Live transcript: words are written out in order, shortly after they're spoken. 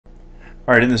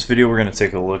Alright, in this video we're going to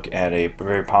take a look at a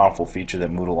very powerful feature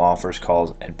that Moodle offers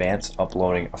called advanced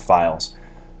uploading of files.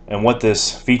 And what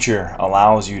this feature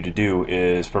allows you to do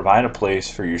is provide a place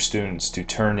for your students to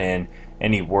turn in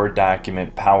any Word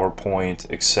document, PowerPoint,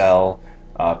 Excel,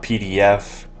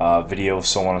 PDF, video,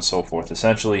 so on and so forth.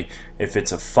 Essentially, if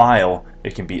it's a file,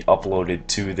 it can be uploaded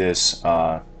to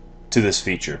this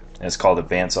feature. And it's called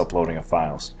advanced uploading of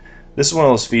files. This is one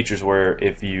of those features where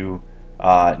if you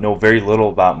know very little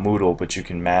about Moodle, but you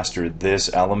can master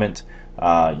this element,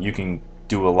 you can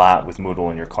do a lot with Moodle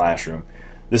in your classroom.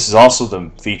 This is also the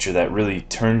feature that really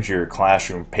turns your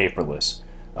classroom paperless.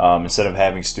 Instead of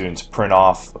having students print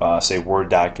off, say, Word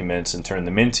documents and turn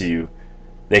them into you,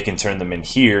 they can turn them in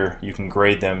here. You can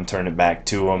grade them, turn it back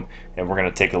to them, and we're going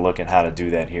to take a look at how to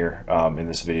do that here in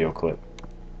this video clip.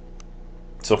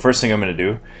 So first thing I'm going to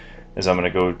do is I'm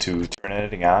going to go to Turn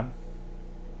Editing On.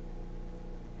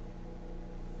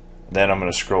 Then I'm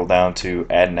going to scroll down to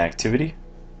Add an Activity.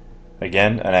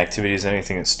 Again, an activity is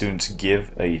anything that students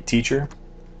give a teacher,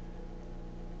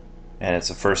 and it's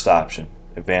the first option,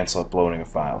 Advanced Uploading of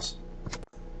Files.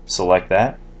 Select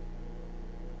that.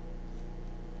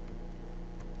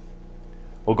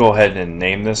 We'll go ahead and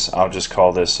name this. I'll just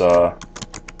call this World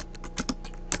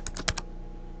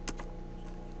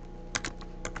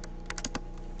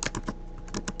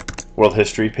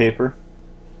History Paper.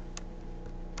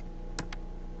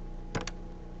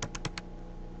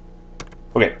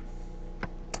 Okay,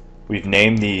 we've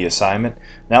named the assignment.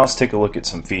 Now let's take a look at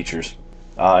some features.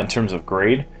 In terms of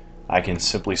grade, I can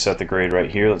simply set the grade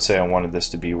right here. Let's say I wanted this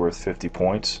to be worth 50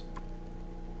 points.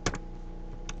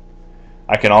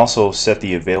 I can also set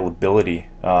the availability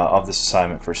of this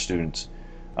assignment for students.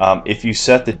 If you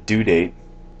set the due date,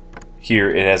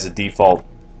 here it has a default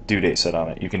due date set on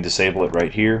it. You can disable it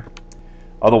right here.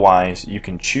 Otherwise, you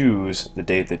can choose the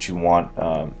date that you want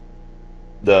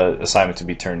the assignment to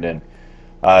be turned in.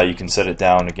 You can set it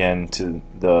down again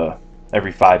to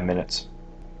every 5 minutes.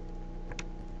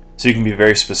 So you can be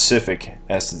very specific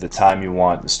as to the time you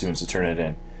want the students to turn it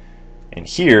in. And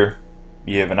here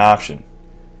you have an option.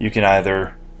 You can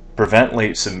either prevent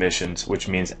late submissions, which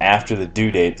means after the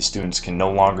due date the students can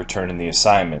no longer turn in the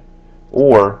assignment,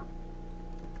 or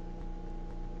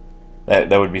that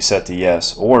would be set to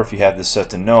yes. Or if you have this set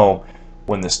to no,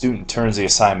 when the student turns the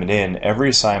assignment in, every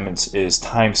assignment is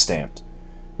time stamped,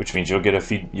 which means you'll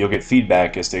get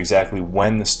feedback as to exactly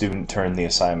when the student turned the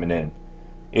assignment in.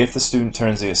 If the student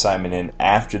turns the assignment in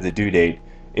after the due date,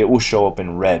 it will show up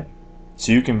in red.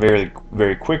 So you can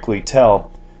very quickly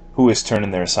tell who is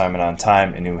turning their assignment on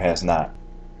time and who has not.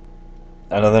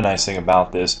 Another nice thing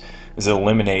about this is it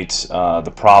eliminates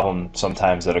the problem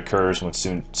sometimes that occurs when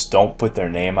students don't put their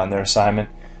name on their assignment.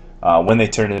 When they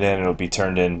turn it in, it'll be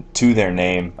turned in to their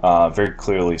name very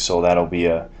clearly, so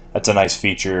that's a nice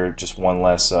feature, just one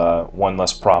less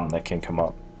problem that can come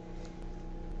up.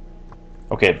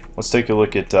 Okay, let's take a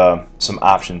look at some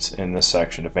options in this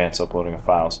section, Advanced Uploading of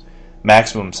Files.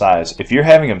 Maximum size. If you're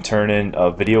having them turn in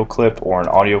a video clip or an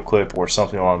audio clip or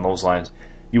something along those lines,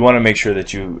 you want to make sure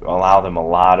that you allow them a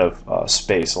lot of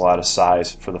space, a lot of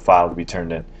size for the file to be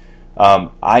turned in.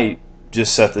 I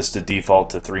just set this to default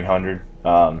to 300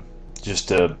 just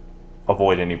to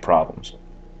avoid any problems.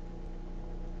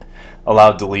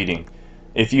 Allow deleting.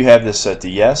 If you have this set to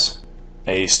yes,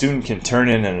 a student can turn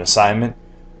in an assignment.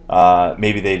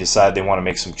 Maybe they decide they want to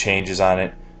make some changes on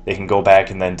it. They can go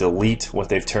back and then delete what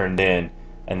they've turned in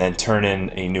and then turn in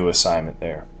a new assignment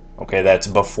there. Okay, that's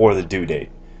before the due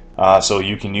date. So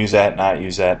you can use that, not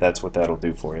use that. That's what that'll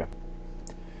do for you.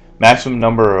 Maximum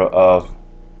number of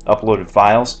uploaded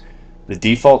files. The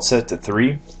default set to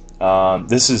 3.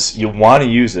 You'll want to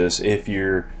use this if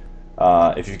you're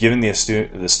giving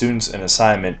the students an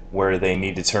assignment where they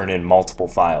need to turn in multiple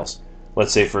files.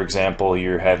 Let's say, for example,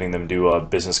 you're having them do a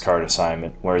business card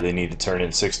assignment where they need to turn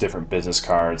in 6 different business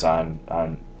cards on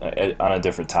a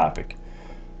different topic.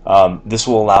 This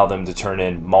will allow them to turn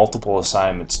in multiple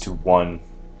assignments to one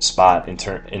spot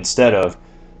instead of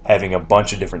having a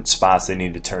bunch of different spots they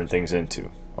need to turn things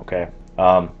into. Okay,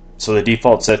 so the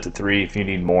default set to 3. If you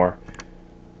need more,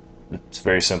 it's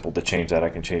very simple to change that. I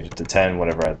can change it to 10,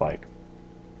 whatever I'd like.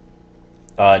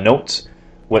 Notes.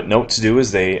 What notes do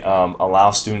is they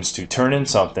allow students to turn in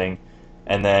something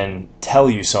and then tell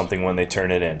you something when they turn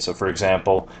it in. So for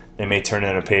example, they may turn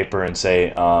in a paper and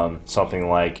say something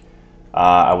like,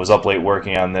 I was up late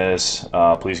working on this,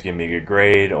 please give me a good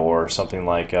grade, or something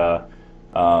like, I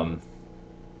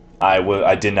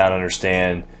did not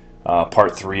understand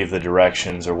part 3 of the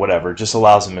directions, or whatever. It just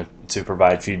allows them to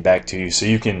provide feedback to you so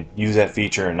you can use that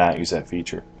feature and not use that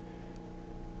feature.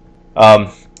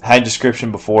 Hide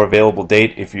description before available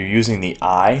date. If you're using the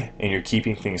I and you're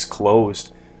keeping things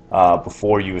closed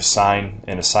before you assign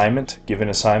an assignment, give an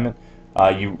assignment,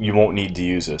 you won't need to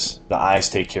use this. The I's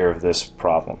take care of this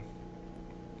problem.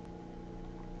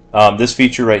 This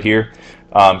feature right here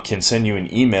can send you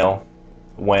an email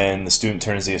when the student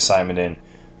turns the assignment in.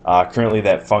 Currently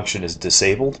that function is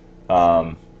disabled.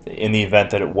 In the event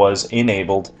that it was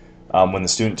enabled, when the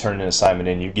student turned an assignment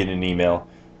in, you get an email.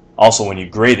 Also, when you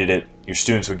graded it, your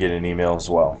students would get an email as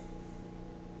well.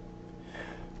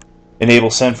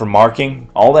 Enable send for marking.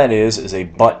 All that is a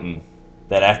button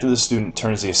that after the student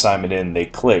turns the assignment in, they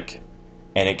click,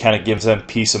 and it kind of gives them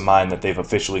peace of mind that they've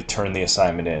officially turned the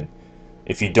assignment in.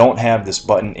 If you don't have this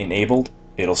button enabled,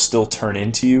 it'll still turn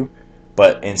into you,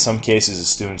 but in some cases the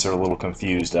students are a little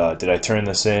confused. Did I turn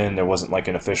this in? There wasn't like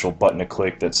an official button to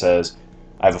click that says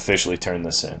I've officially turned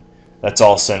this in. That's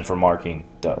all send for marking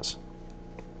does.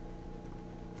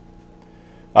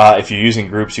 If you're using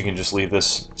groups, you can just leave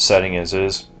this setting as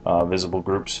is, visible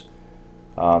groups,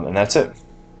 and that's it.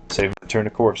 Save and return to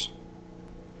course.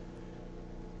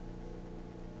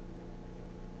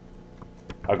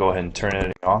 I'll go ahead and turn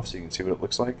editing off so you can see what it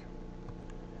looks like.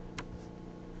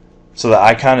 So the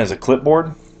icon is a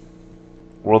clipboard,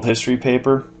 world history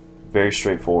paper, very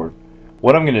straightforward.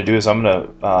 What I'm going to do is I'm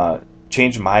going to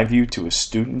change my view to a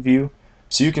student view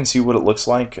so you can see what it looks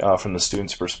like from the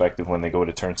student's perspective when they go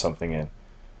to turn something in.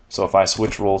 So if I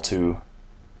switch role to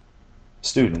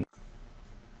student,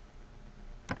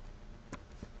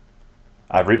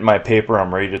 I've written my paper,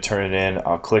 I'm ready to turn it in.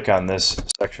 I'll click on this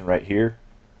section right here.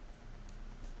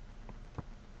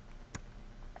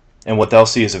 And what they'll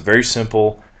see is a very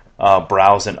simple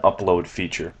browse and upload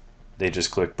feature. They just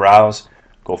click browse,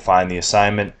 go find the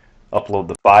assignment, upload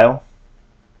the file.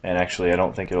 And actually I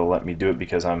don't think it'll let me do it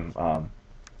because I'm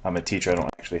a teacher, I don't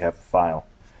actually have a file.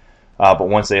 But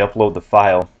once they upload the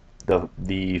file,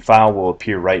 the file will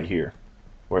appear right here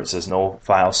where it says no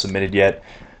file submitted yet.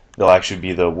 There'll actually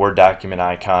be the Word document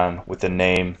icon with the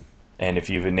name, and if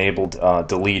you've enabled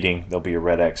deleting, there'll be a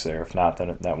red X there. If not,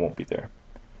 then that won't be there.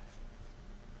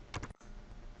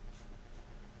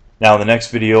 Now in the next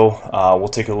video we'll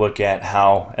take a look at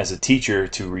how as a teacher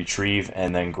to retrieve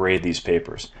and then grade these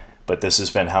papers. But this has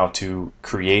been how to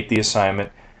create the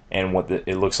assignment and what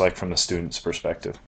it looks like from the student's perspective.